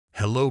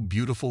Hello,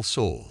 beautiful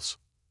souls.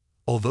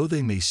 Although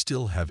they may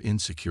still have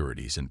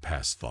insecurities and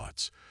past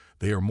thoughts,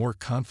 they are more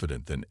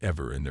confident than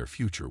ever in their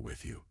future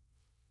with you.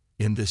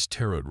 In this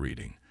tarot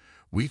reading,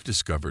 we've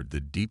discovered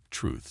the deep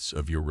truths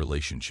of your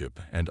relationship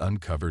and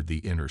uncovered the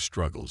inner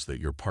struggles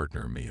that your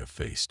partner may have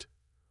faced.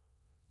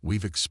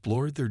 We've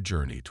explored their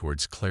journey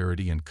towards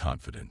clarity and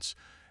confidence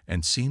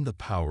and seen the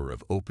power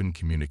of open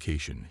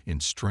communication in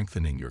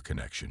strengthening your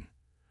connection.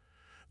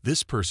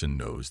 This person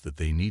knows that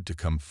they need to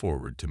come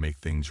forward to make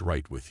things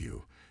right with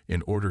you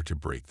in order to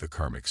break the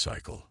karmic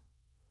cycle.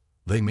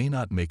 They may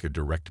not make a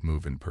direct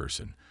move in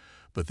person,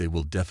 but they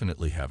will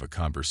definitely have a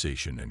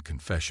conversation and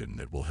confession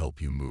that will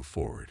help you move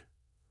forward.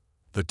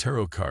 The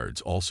tarot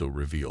cards also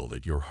reveal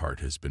that your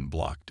heart has been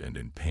blocked and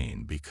in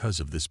pain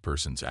because of this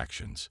person's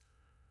actions.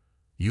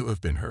 You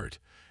have been hurt,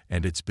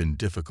 and it's been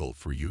difficult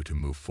for you to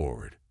move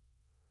forward.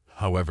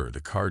 However, the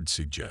cards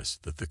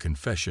suggest that the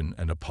confession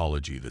and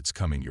apology that's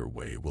coming your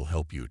way will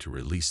help you to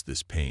release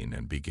this pain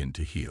and begin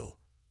to heal.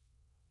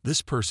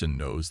 This person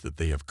knows that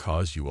they have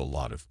caused you a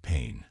lot of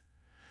pain,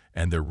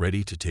 and they're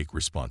ready to take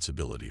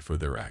responsibility for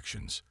their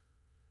actions.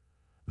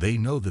 They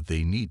know that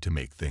they need to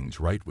make things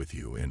right with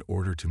you in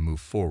order to move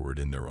forward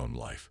in their own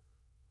life.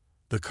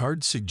 The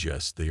cards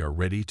suggest they are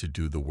ready to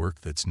do the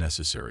work that's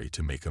necessary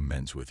to make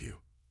amends with you.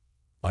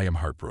 I am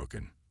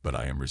heartbroken, but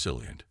I am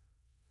resilient.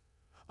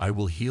 I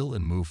will heal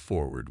and move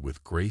forward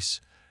with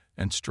grace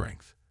and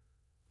strength.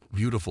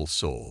 Beautiful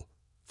soul,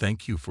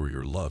 thank you for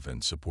your love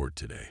and support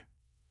today.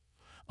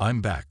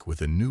 I'm back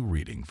with a new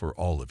reading for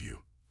all of you.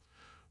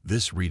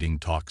 This reading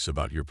talks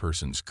about your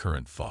person's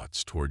current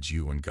thoughts towards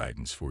you and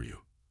guidance for you.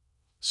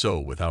 So,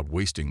 without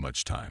wasting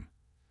much time,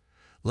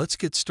 let's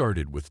get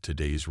started with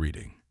today's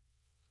reading.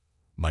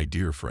 My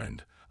dear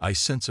friend, I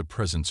sense a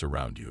presence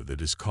around you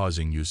that is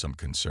causing you some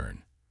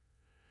concern.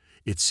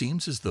 It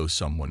seems as though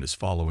someone is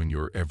following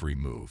your every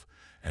move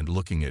and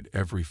looking at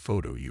every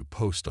photo you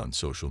post on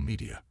social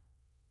media.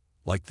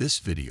 Like this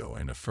video,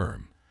 and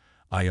affirm,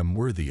 I am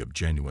worthy of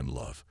genuine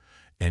love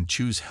and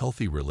choose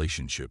healthy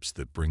relationships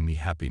that bring me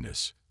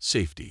happiness,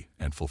 safety,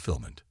 and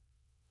fulfillment.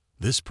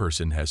 This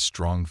person has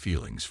strong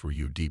feelings for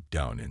you deep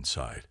down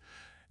inside,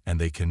 and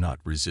they cannot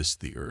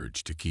resist the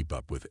urge to keep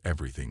up with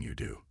everything you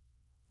do.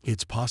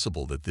 It's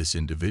possible that this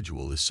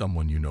individual is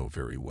someone you know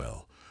very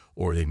well,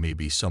 or they may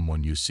be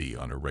someone you see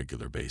on a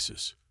regular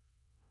basis.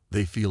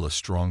 They feel a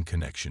strong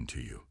connection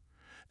to you,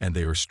 and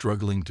they are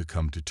struggling to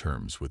come to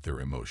terms with their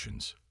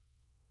emotions.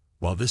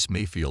 While this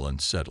may feel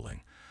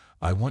unsettling,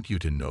 I want you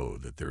to know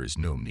that there is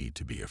no need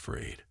to be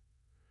afraid.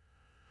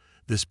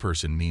 This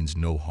person means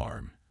no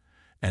harm,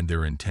 and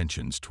their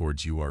intentions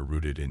towards you are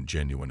rooted in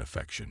genuine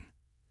affection.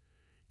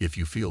 If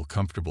you feel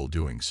comfortable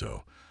doing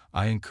so,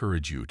 I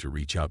encourage you to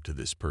reach out to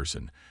this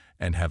person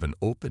and have an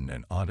open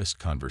and honest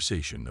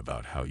conversation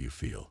about how you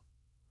feel.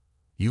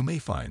 You may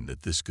find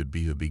that this could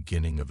be the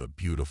beginning of a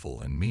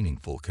beautiful and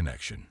meaningful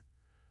connection.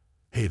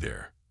 Hey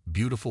there,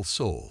 beautiful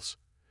souls.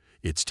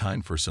 It's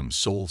time for some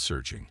soul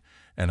searching,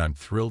 and I'm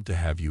thrilled to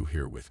have you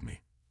here with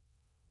me.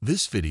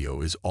 This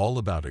video is all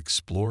about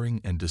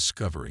exploring and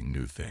discovering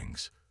new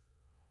things.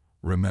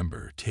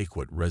 Remember, take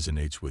what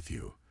resonates with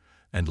you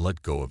and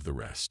let go of the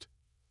rest.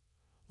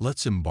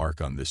 Let's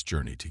embark on this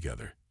journey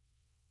together.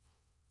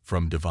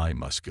 From Divine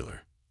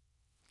Muscular.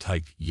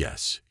 Type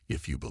yes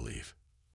if you believe.